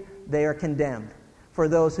believe, they are condemned. For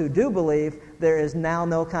those who do believe, there is now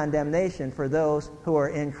no condemnation for those who are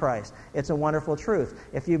in Christ. It's a wonderful truth.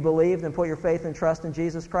 If you believe and put your faith and trust in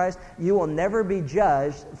Jesus Christ, you will never be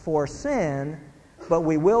judged for sin, but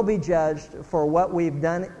we will be judged for what we've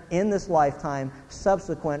done in this lifetime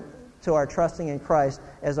subsequent to our trusting in Christ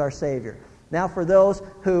as our Savior. Now, for those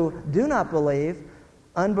who do not believe,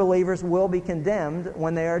 unbelievers will be condemned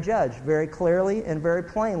when they are judged. Very clearly and very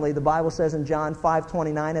plainly, the Bible says in John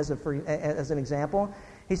 5:29 as an example,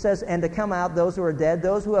 he says, "And to come out those who are dead,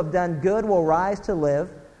 those who have done good will rise to live,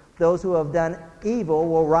 those who have done evil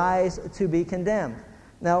will rise to be condemned."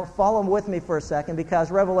 Now, follow with me for a second,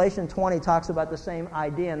 because Revelation 20 talks about the same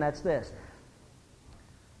idea, and that's this.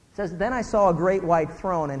 It says, "Then I saw a great white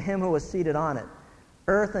throne, and him who was seated on it.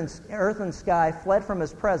 Earth and sky fled from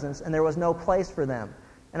his presence, and there was no place for them.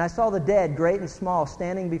 And I saw the dead, great and small,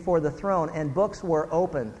 standing before the throne, and books were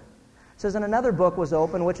opened." It says, "And another book was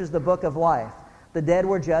opened, which is the book of life. The dead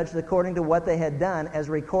were judged according to what they had done, as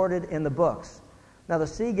recorded in the books. Now the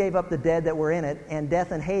sea gave up the dead that were in it, and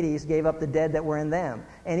death and Hades gave up the dead that were in them.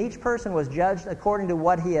 And each person was judged according to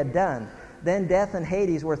what he had done. Then death and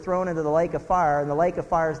Hades were thrown into the lake of fire, and the lake of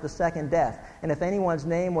fire is the second death. And if anyone's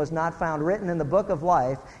name was not found written in the book of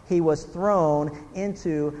life, he was thrown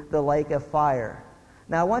into the lake of fire."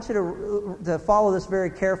 Now I want you to follow this very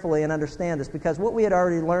carefully and understand this, because what we had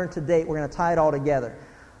already learned to date, we're going to tie it all together.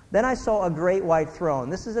 "Then I saw a great white throne."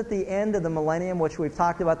 This is at the end of the millennium, which we've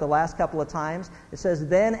talked about the last couple of times. It says,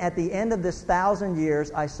 "Then at the end of this 1,000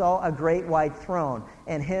 years, I saw a great white throne,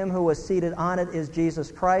 and him who was seated on it is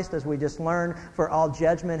Jesus Christ," as we just learned, "for all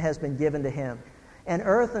judgment has been given to him. And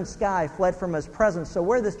earth and sky fled from his presence." So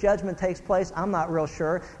where this judgment takes place, I'm not real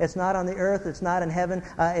sure. It's not on the earth. It's not in heaven.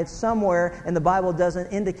 It's somewhere, and the Bible doesn't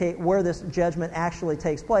indicate where this judgment actually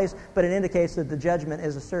takes place, but it indicates that the judgment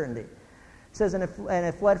is a certainty. It says, and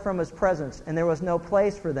it fled from his presence, and there was no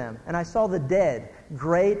place for them. And I saw the dead,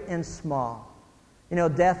 great and small. You know,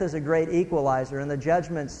 death is a great equalizer, and the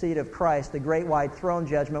judgment seat of Christ, the great white throne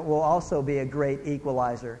judgment, will also be a great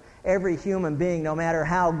equalizer. Every human being, no matter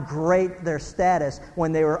how great their status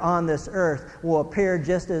when they were on this earth, will appear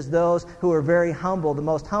just as those who are very humble. The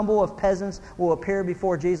most humble of peasants will appear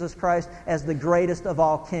before Jesus Christ as the greatest of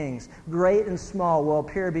all kings. Great and small will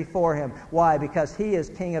appear before him. Why? Because he is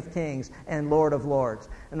King of kings and Lord of lords.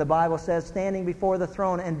 And the Bible says, standing before the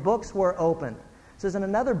throne, and books were opened. It says, "And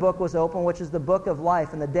another book was opened, which is the book of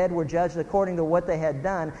life, and the dead were judged according to what they had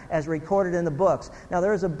done, as recorded in the books." Now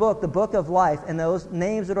there is a book, the book of life, and those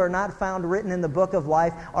names that are not found written in the book of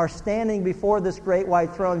life are standing before this great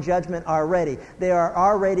white throne judgment already. They are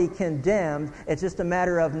already condemned. It's just a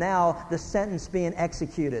matter of now the sentence being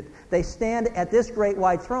executed. They stand at this great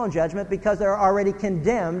white throne judgment because they're already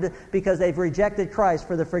condemned, because they've rejected Christ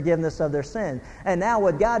for the forgiveness of their sin. And now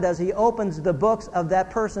what God does, he opens the books of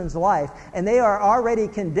that person's life, and they are already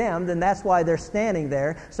condemned, and that's why they're standing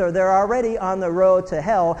there. So they're already on the road to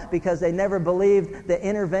hell because they never believed the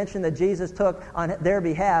intervention that Jesus took on their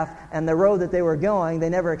behalf, and the road that they were going, they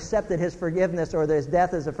never accepted his forgiveness or his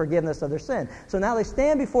death as a forgiveness of their sin. So now they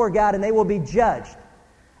stand before God, and they will be judged.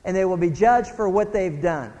 And they will be judged for what they've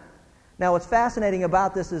done. Now what's fascinating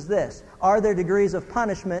about this is this. Are there degrees of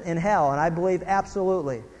punishment in hell? And I believe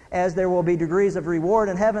absolutely. As there will be degrees of reward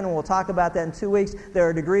in heaven, and we'll talk about that in 2 weeks, there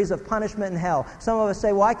are degrees of punishment in hell. Some of us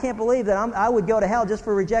say, well, I can't believe that I would go to hell just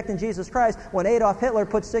for rejecting Jesus Christ when Adolf Hitler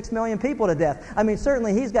put 6 million people to death. I mean,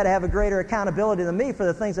 certainly he's got to have a greater accountability than me for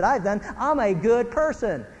the things that I've done. I'm a good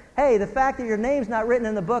person. Hey, the fact that your name's not written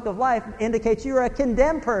in the book of life indicates you're a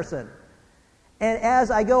condemned person. And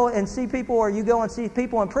as I go and see people, or you go and see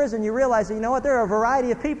people in prison, you realize that, you know what, there are a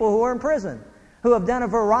variety of people who are in prison, who have done a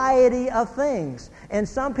variety of things. And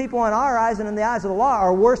some people in our eyes and in the eyes of the law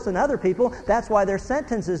are worse than other people. That's why their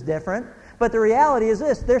sentence is different. But the reality is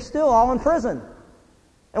this, they're still all in prison.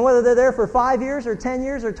 And whether they're there for 5 years or 10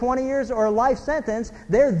 years or 20 years or a life sentence,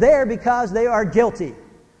 they're there because they are guilty.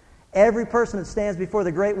 Every person that stands before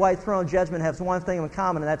the great white throne judgment has one thing in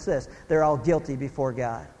common, and that's this. They're all guilty before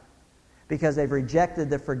God, because they've rejected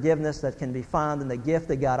the forgiveness that can be found in the gift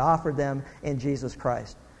that God offered them in Jesus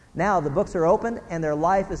Christ. Now the books are opened, and their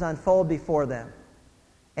life is unfolded before them.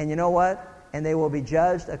 And you know what? And they will be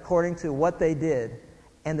judged according to what they did,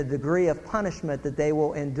 and the degree of punishment that they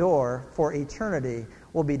will endure for eternity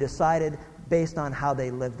will be decided based on how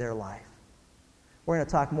they live their life. We're going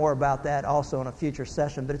to talk more about that also in a future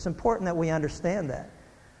session, but it's important that we understand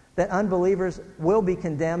that unbelievers will be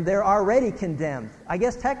condemned. They're already condemned. I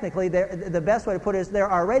guess technically the best way to put it is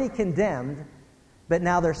they're already condemned, but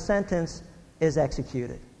now their sentence is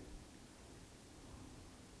executed.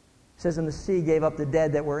 It says, and the sea gave up the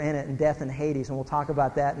dead that were in it, and death and Hades, and we'll talk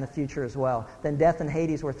about that in the future as well. Then death and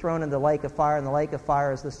Hades were thrown into the lake of fire, and the lake of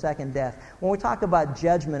fire is the second death. When we talk about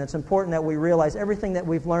judgment, it's important that we realize everything that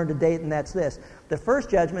we've learned to date, and that's this. The first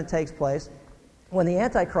judgment takes place when the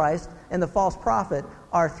Antichrist and the false prophet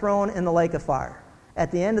are thrown in the lake of fire.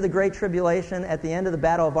 At the end of the Great Tribulation, at the end of the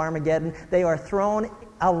Battle of Armageddon, they are thrown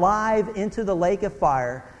alive into the lake of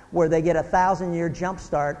fire, where they get a 1,000-year jump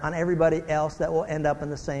start on everybody else that will end up in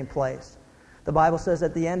the same place. The Bible says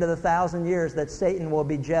at the end of the 1,000 years that Satan will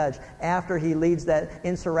be judged after he leads that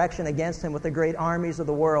insurrection against him with the great armies of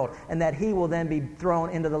the world, and that he will then be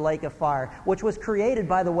thrown into the lake of fire, which was created,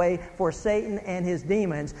 by the way, for Satan and his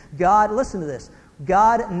demons. God, listen to this,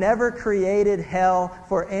 God never created hell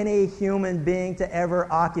for any human being to ever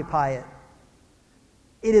occupy it.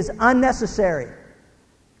 It is unnecessary.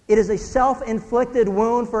 It is a self-inflicted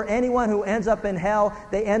wound for anyone who ends up in hell.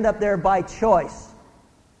 They end up there by choice,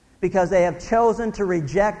 because they have chosen to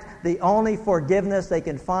reject the only forgiveness they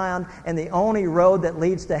can find and the only road that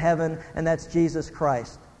leads to heaven, and that's Jesus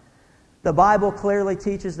Christ. The Bible clearly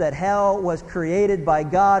teaches that hell was created by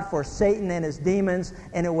God for Satan and his demons,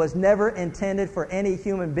 and it was never intended for any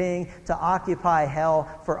human being to occupy hell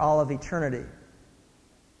for all of eternity.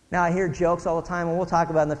 Now, I hear jokes all the time, and we'll talk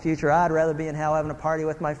about in the future, I'd rather be in hell having a party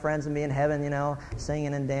with my friends than be in heaven,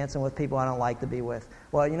 singing and dancing with people I don't like to be with.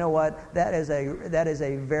 Well, you know what? That is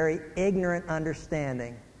a very ignorant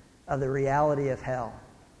understanding of the reality of hell.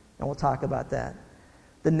 And we'll talk about that.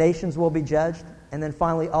 The nations will be judged, and then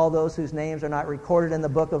finally, all those whose names are not recorded in the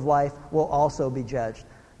book of life will also be judged.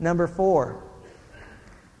 Number 4,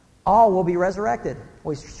 all will be resurrected.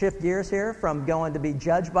 We shift gears here from going to be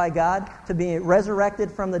judged by God to being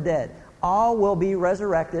resurrected from the dead. All will be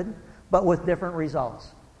resurrected, but with different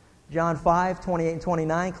results. John 5:28 and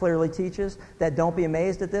 29 clearly teaches that don't be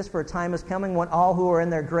amazed at this, for a time is coming when all who are in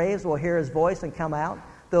their graves will hear his voice and come out.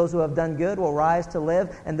 Those who have done good will rise to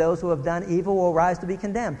live, and those who have done evil will rise to be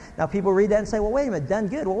condemned. Now, people read that and say, well, wait a minute, done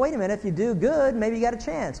good. Well, wait a minute, if you do good, maybe you got a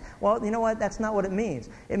chance. Well, you know what? That's not what it means.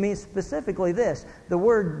 It means specifically this. The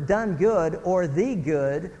word done good or the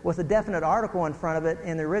good with a definite article in front of it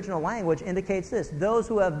in the original language indicates this. Those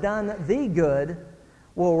who have done the good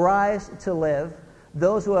will rise to live.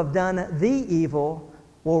 Those who have done the evil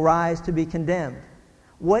will rise to be condemned.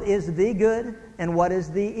 What is the good and what is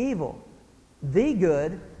the evil? The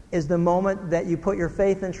good is the moment that you put your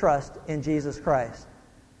faith and trust in Jesus Christ.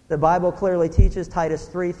 The Bible clearly teaches, Titus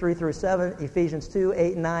 3:3-7, Ephesians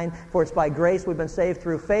 2:8 and 9, for it's by grace we've been saved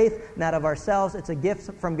through faith, not of ourselves. It's a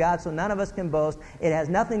gift from God, so none of us can boast. It has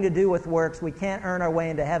nothing to do with works. We can't earn our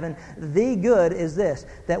way into heaven. The good is this,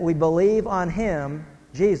 that we believe on Him,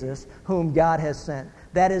 Jesus, whom God has sent.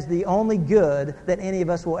 That is the only good that any of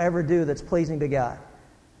us will ever do that's pleasing to God,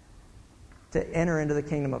 to enter into the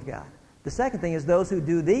kingdom of God. The second thing is those who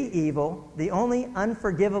do the evil. The only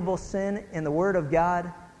unforgivable sin in the Word of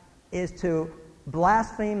God is to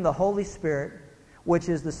blaspheme the Holy Spirit, which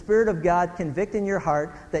is the Spirit of God convicting your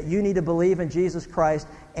heart that you need to believe in Jesus Christ,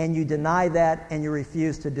 and you deny that and you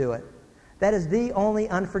refuse to do it. That is the only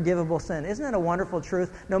unforgivable sin. Isn't that a wonderful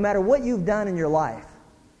truth? No matter what you've done in your life,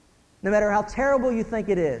 no matter how terrible you think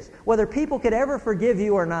it is, whether people could ever forgive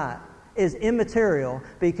you or not is immaterial,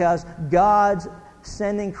 because God's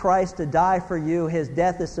sending Christ to die for you, His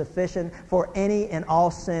death is sufficient for any and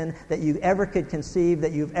all sin that you ever could conceive,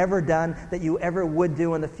 that you've ever done, that you ever would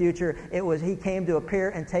do in the future. He came to appear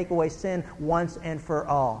and take away sin once and for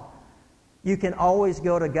all. You can always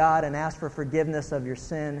go to God and ask for forgiveness of your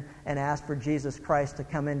sin and ask for Jesus Christ to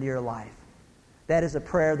come into your life. That is a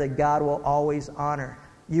prayer that God will always honor.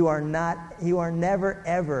 You are never,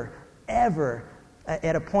 ever, ever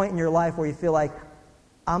at a point in your life where you feel like,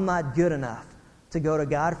 I'm not good enough to go to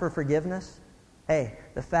God for forgiveness. Hey,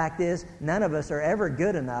 the fact is, none of us are ever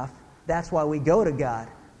good enough. That's why we go to God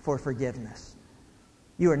for forgiveness.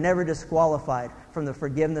 You are never disqualified from the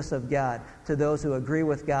forgiveness of God to those who agree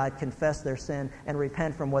with God, confess their sin, and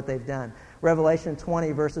repent from what they've done. Revelation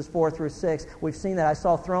 20, verses 4-6, we've seen that I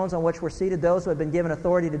saw thrones on which were seated those who had been given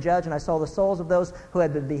authority to judge, and I saw the souls of those who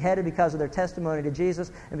had been beheaded because of their testimony to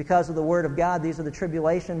Jesus and because of the word of God. These are the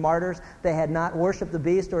tribulation martyrs. They had not worshipped the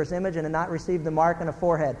beast or his image and had not received the mark on the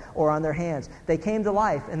forehead or on their hands. They came to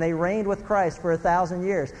life, and they reigned with Christ for 1,000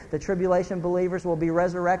 years. The tribulation believers will be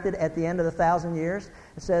resurrected at the end of the 1,000 years.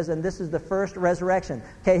 It says, and this is the first resurrection.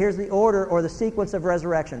 Okay, here's the order or the sequence of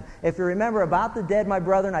resurrection. If you remember about the dead, my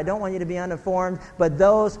brethren, I don't want you to be uninformed, but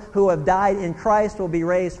those who have died in Christ will be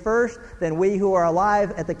raised first. Then we who are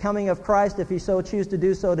alive at the coming of Christ, if you so choose to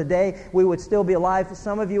do so today, we would still be alive.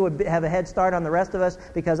 Some of you would have a head start on the rest of us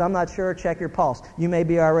because I'm not sure. Check your pulse. You may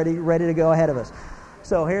be already ready to go ahead of us.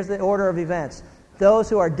 So here's the order of events. Those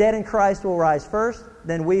who are dead in Christ will rise first.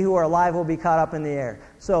 Then we who are alive will be caught up in the air.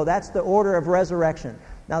 So that's the order of resurrection.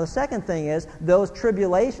 Now, the second thing is those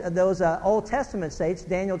Old Testament saints,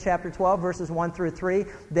 Daniel chapter 12, verses 1 through 3,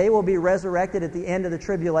 they will be resurrected at the end of the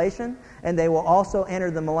tribulation, and they will also enter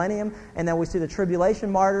the millennium. And then we see the tribulation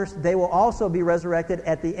martyrs. They will also be resurrected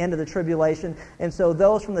at the end of the tribulation. And so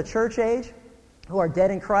those from the church age who are dead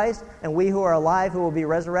in Christ, and we who are alive who will be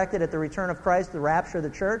resurrected at the return of Christ, the rapture of the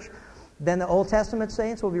church, then the Old Testament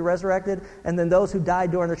saints will be resurrected, and then those who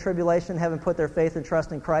died during the tribulation, having put their faith and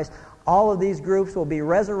trust in Christ, all of these groups will be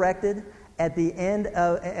resurrected at the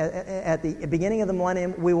beginning of the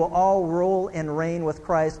millennium. We will all rule and reign with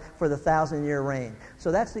Christ for the 1,000-year reign.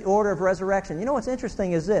 So that's the order of resurrection. You know what's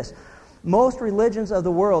interesting is this. Most religions of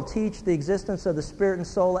the world teach the existence of the spirit and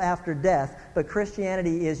soul after death, but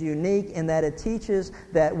Christianity is unique in that it teaches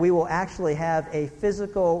that we will actually have a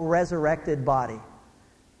physical resurrected body.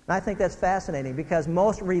 And I think that's fascinating because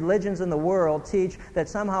most religions in the world teach that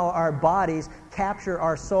somehow our bodies capture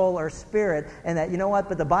our soul or spirit, and that, you know what,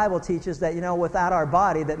 but the Bible teaches that, without our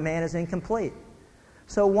body, that man is incomplete.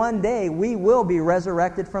 So one day we will be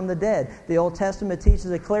resurrected from the dead. The Old Testament teaches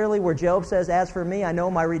it clearly where Job says, "As for me, I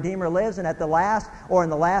know my Redeemer lives, and at the last," or in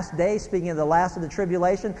the last day, speaking of the last of the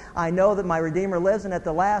tribulation, "I know that my Redeemer lives, and at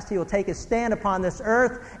the last he will take his stand upon this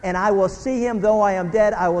earth, and I will see him, though I am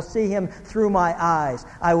dead, I will see him through my eyes.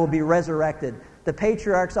 I will be resurrected." The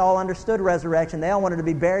patriarchs all understood resurrection. They all wanted to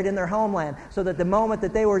be buried in their homeland so that the moment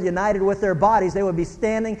that they were united with their bodies, they would be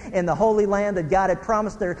standing in the Holy Land that God had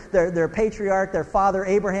promised their patriarch, their father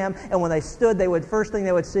Abraham. And when they stood, first thing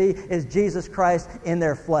they would see is Jesus Christ in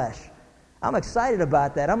their flesh. I'm excited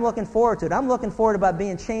about that. I'm looking forward to it. I'm looking forward about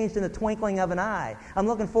being changed in the twinkling of an eye. I'm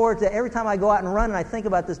looking forward to every time I go out and run and I think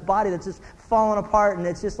about this body that's just falling apart and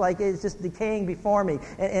it's just decaying before me.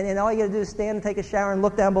 And all you got to do is stand and take a shower and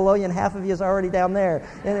look down below you, and half of you is already down there.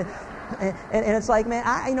 And it's like, man,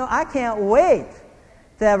 I can't wait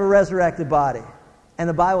to have a resurrected body. And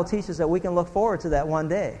the Bible teaches that we can look forward to that one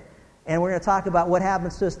day. And we're going to talk about what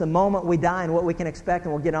happens to us the moment we die and what we can expect,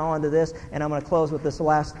 and we'll get on to this. And I'm going to close with this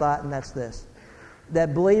last thought, and that's this.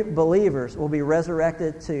 That believers will be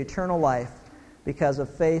resurrected to eternal life because of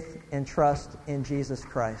faith and trust in Jesus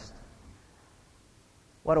Christ.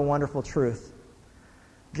 What a wonderful truth.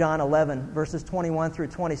 John 11, verses 21 through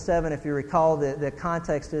 27, if you recall, the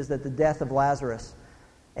context is that the death of Lazarus.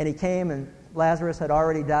 And he came, and Lazarus had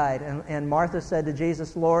already died. And Martha said to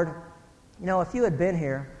Jesus, "Lord, if you had been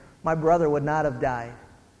here, my brother would not have died.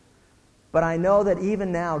 But I know that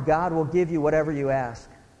even now God will give you whatever you ask."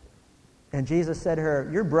 And Jesus said to her,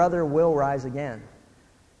 "Your brother will rise again."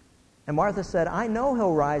 And Martha said, "I know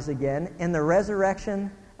he'll rise again in the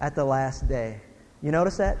resurrection at the last day." You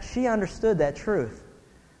notice that? She understood that truth,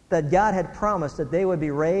 that God had promised that they would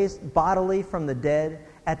be raised bodily from the dead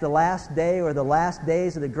at the last day or the last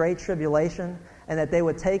days of the Great Tribulation, and that they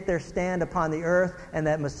would take their stand upon the earth, and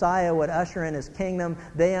that Messiah would usher in his kingdom.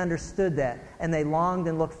 They understood that, and they longed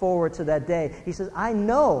and looked forward to that day. He says, "I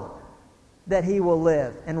know that he will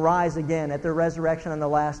live and rise again at the resurrection on the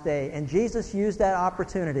last day." And Jesus used that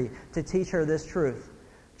opportunity to teach her this truth.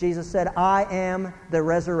 Jesus said, "I am the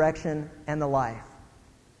resurrection and the life.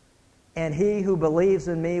 And he who believes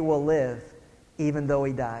in me will live even though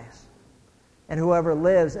he dies. And whoever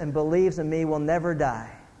lives and believes in me will never die."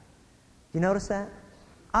 You notice that?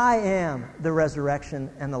 I am the resurrection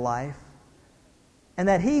and the life. And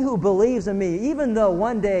that he who believes in me, even though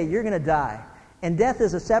one day you're going to die, and death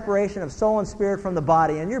is a separation of soul and spirit from the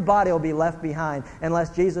body, and your body will be left behind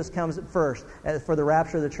unless Jesus comes first for the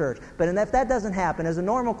rapture of the church. But if that doesn't happen, as a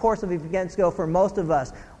normal course of events go for most of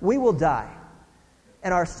us, we will die.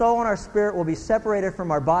 And our soul and our spirit will be separated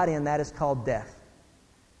from our body, and that is called death.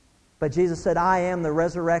 But Jesus said, "I am the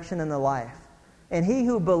resurrection and the life. And he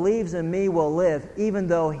who believes in me will live, even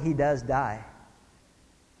though he does die."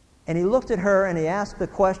 And he looked at her and he asked the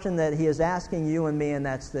question that he is asking you and me, and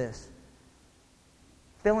that's this.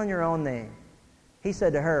 Fill in your own name. He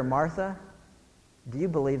said to her, "Martha, do you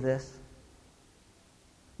believe this?"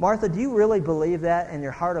 Martha, do you really believe that in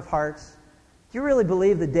your heart of hearts? Do you really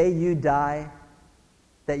believe the day you die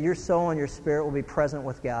that your soul and your spirit will be present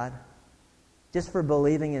with God just for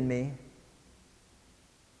believing in me?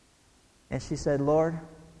 And she said, "Lord,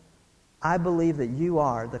 I believe that you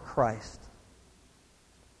are the Christ,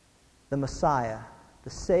 the Messiah, the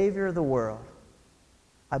Savior of the world.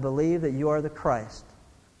 I believe that you are the Christ,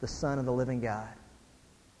 the Son of the living God."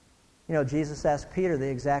 Jesus asked Peter the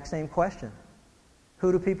exact same question.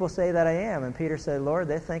 "Who do people say that I am?" And Peter said, "Lord,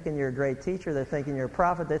 they're thinking you're a great teacher. They're thinking you're a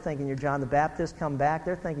prophet. They're thinking you're John the Baptist come back.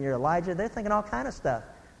 They're thinking you're Elijah. They're thinking all kind of stuff."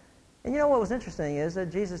 And what was interesting is that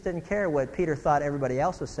Jesus didn't care what Peter thought everybody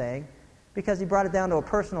else was saying, because he brought it down to a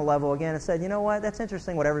personal level again and said, "You know what? That's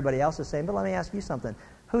interesting what everybody else is saying, but let me ask you something.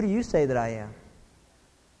 Who do you say that I am?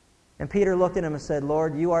 And Peter looked at him and said,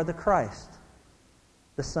 Lord, you are the Christ,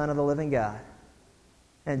 the Son of the living God.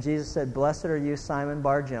 And Jesus said, Blessed are you, Simon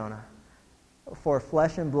Bar-Jonah, for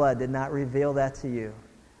flesh and blood did not reveal that to you,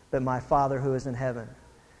 but my Father who is in heaven.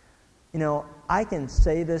 You know, I can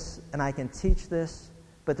say this and I can teach this,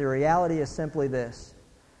 but the reality is simply this.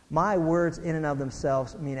 My words in and of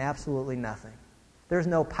themselves mean absolutely nothing. There's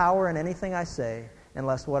no power in anything I say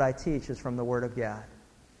unless what I teach is from the Word of God.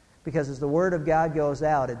 Because as the Word of God goes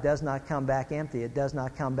out, it does not come back empty. It does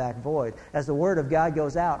not come back void. As the Word of God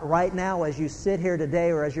goes out, right now as you sit here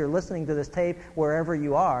today or as you're listening to this tape, wherever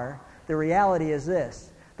you are, the reality is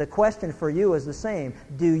this. The question for you is the same.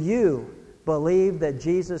 Do you believe that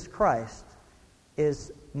Jesus Christ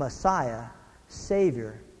is Messiah,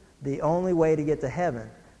 Savior, the only way to get to heaven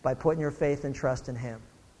by putting your faith and trust in Him?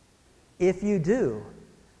 If you do,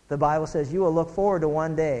 the Bible says you will look forward to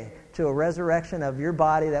one day to a resurrection of your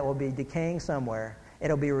body that will be decaying somewhere.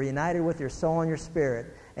 It'll be reunited with your soul and your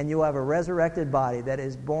spirit, and you'll have a resurrected body that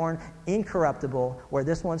is born incorruptible, where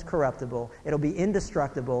this one's corruptible. It'll be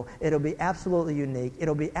indestructible. It'll be absolutely unique.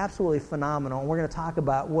 It'll be absolutely phenomenal, and we're going to talk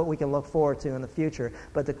about what we can look forward to in the future.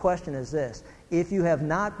 But the question is this. If you have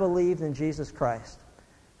not believed in Jesus Christ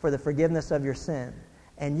for the forgiveness of your sin,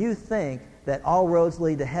 and you think that all roads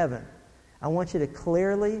lead to heaven, I want you to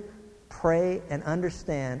clearly pray and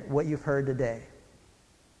understand what you've heard today.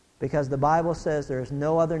 Because the Bible says there is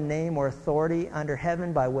no other name or authority under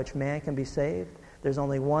heaven by which man can be saved. There's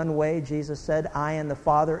only one way. Jesus said, I and the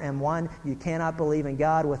Father am one. You cannot believe in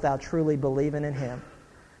God without truly believing in Him.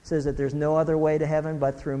 It says that there's no other way to heaven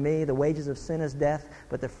but through me. The wages of sin is death,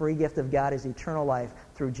 but the free gift of God is eternal life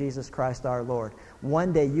through Jesus Christ our Lord.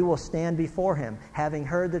 One day you will stand before Him, having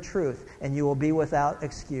heard the truth, and you will be without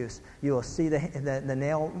excuse. You will see the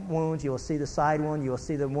nail wounds. You will see the side wound. You will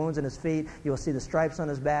see the wounds in His feet. You will see the stripes on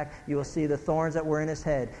His back. You will see the thorns that were in His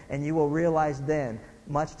head. And you will realize then,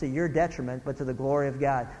 much to your detriment, but to the glory of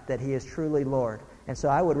God, that He is truly Lord. And so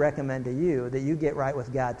I would recommend to you that you get right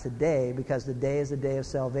with God today, because the day is the day of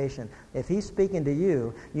salvation. If He's speaking to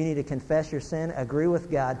you, you need to confess your sin, agree with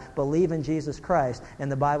God, believe in Jesus Christ. And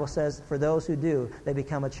the Bible says for those who do, they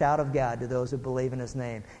become a child of God to those who believe in His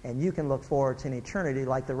name. And you can look forward to an eternity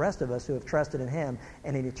like the rest of us who have trusted in Him,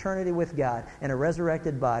 and an eternity with God in a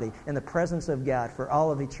resurrected body in the presence of God for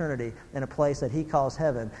all of eternity in a place that He calls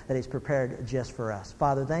heaven, that He's prepared just for us.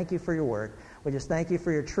 Father, thank You for Your word. We just thank You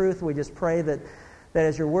for Your truth. We just pray that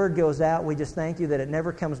as Your word goes out, we just thank You that it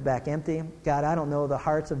never comes back empty. God, I don't know the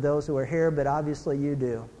hearts of those who are here, but obviously You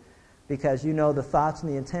do, because You know the thoughts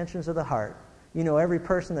and the intentions of the heart. You know every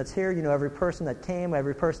person that's here. You know every person that came,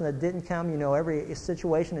 every person that didn't come. You know every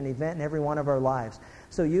situation and event in every one of our lives.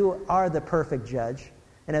 So You are the perfect judge.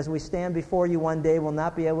 And as we stand before You one day, we'll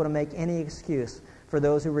not be able to make any excuse for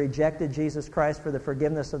those who rejected Jesus Christ for the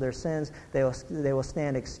forgiveness of their sins. They will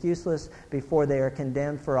stand excuseless before they are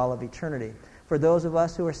condemned for all of eternity. For those of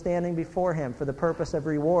us who are standing before Him for the purpose of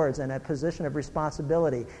rewards and a position of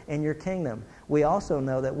responsibility in Your kingdom, we also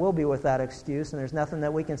know that we'll be without excuse, and there's nothing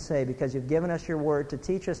that we can say, because You've given us Your word to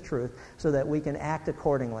teach us truth so that we can act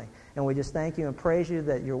accordingly. And we just thank You and praise You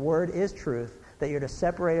that Your word is truth, that You're to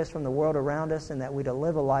separate us from the world around us, and that we're to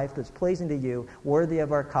live a life that's pleasing to You, worthy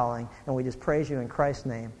of our calling. And we just praise You in Christ's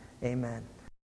name. Amen.